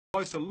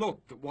Closer look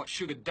at what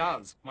sugar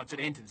does once it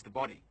enters the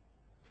body.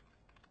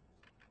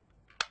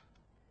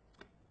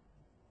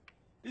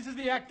 This is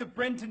the actor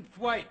Brenton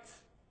Thwaites.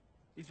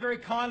 He's very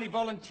kindly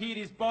volunteered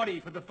his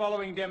body for the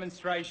following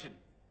demonstration.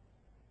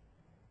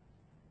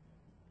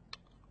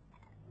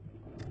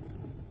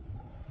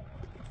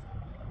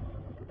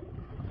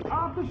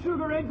 After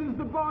sugar enters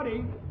the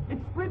body, it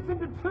splits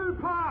into two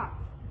parts,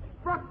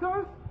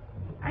 fructose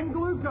and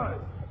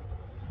glucose,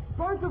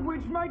 both of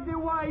which make their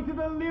way to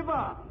the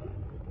liver.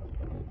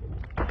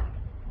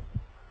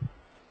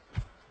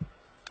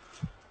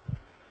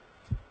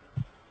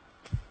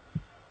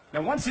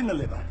 Now, once in the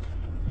liver,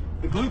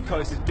 the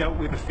glucose is dealt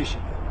with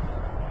efficiently.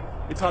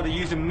 It's either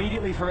used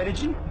immediately for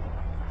energy,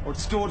 or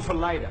it's stored for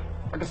later,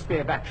 like a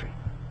spare battery.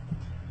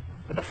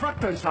 But the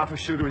fructose type of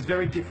sugar is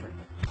very different.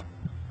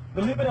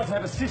 The liver doesn't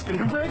have a system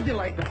to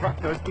regulate the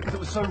fructose because it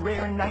was so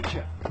rare in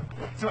nature.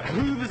 So it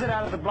hoovers it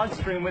out of the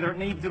bloodstream whether it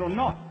needs it or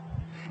not.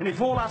 And if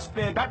all our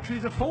spare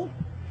batteries are full,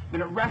 then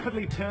it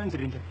rapidly turns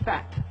it into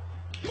fat.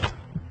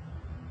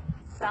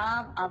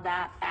 Some of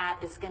that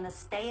fat is going to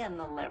stay in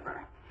the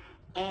liver,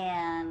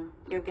 and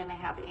you're going to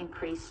have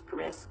increased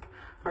risk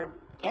for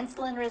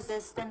insulin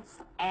resistance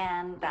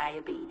and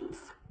diabetes.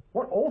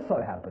 What also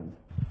happens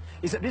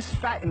is that this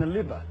fat in the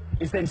liver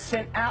is then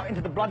sent out into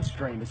the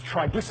bloodstream as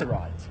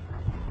triglycerides,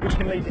 which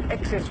can lead to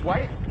excess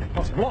weight,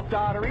 plus blocked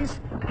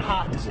arteries, and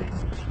heart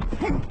disease.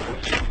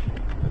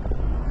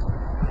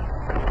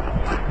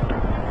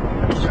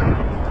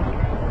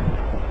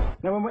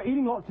 Now, when we're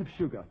eating lots of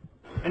sugar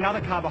and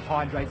other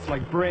carbohydrates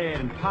like bread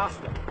and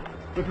pasta,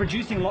 we're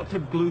producing lots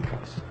of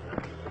glucose.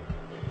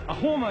 A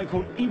hormone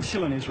called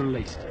insulin is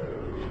released,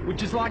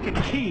 which is like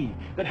a key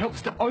that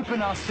helps to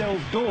open our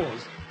cells'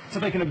 doors so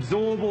they can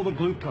absorb all the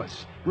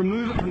glucose,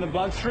 remove it from the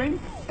bloodstream,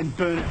 and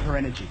burn it for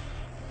energy.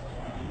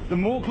 The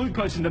more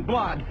glucose in the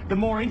blood, the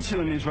more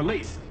insulin is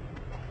released.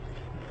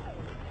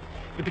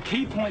 But the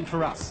key point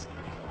for us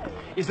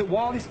is that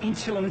while this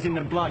insulin is in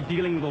the blood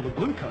dealing with all the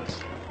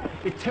glucose,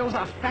 it tells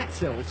our fat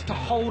cells to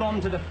hold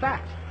on to the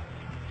fat.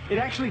 It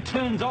actually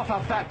turns off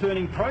our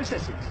fat-burning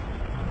processes.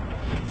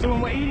 So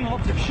when we're eating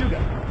lots of sugar,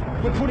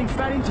 we're putting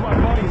fat into our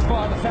bodies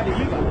via the fatty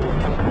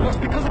liver.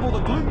 Because of all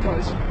the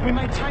glucose, we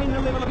maintain the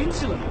level of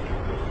insulin,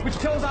 which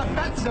tells our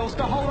fat cells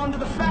to hold on to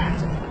the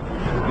fat.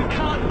 We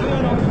can't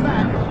burn off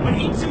fat when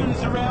insulin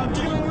is around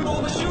dealing with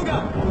all the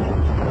sugar.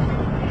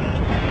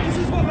 This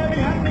is what may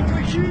be happening to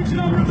a huge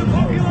number of the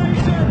population.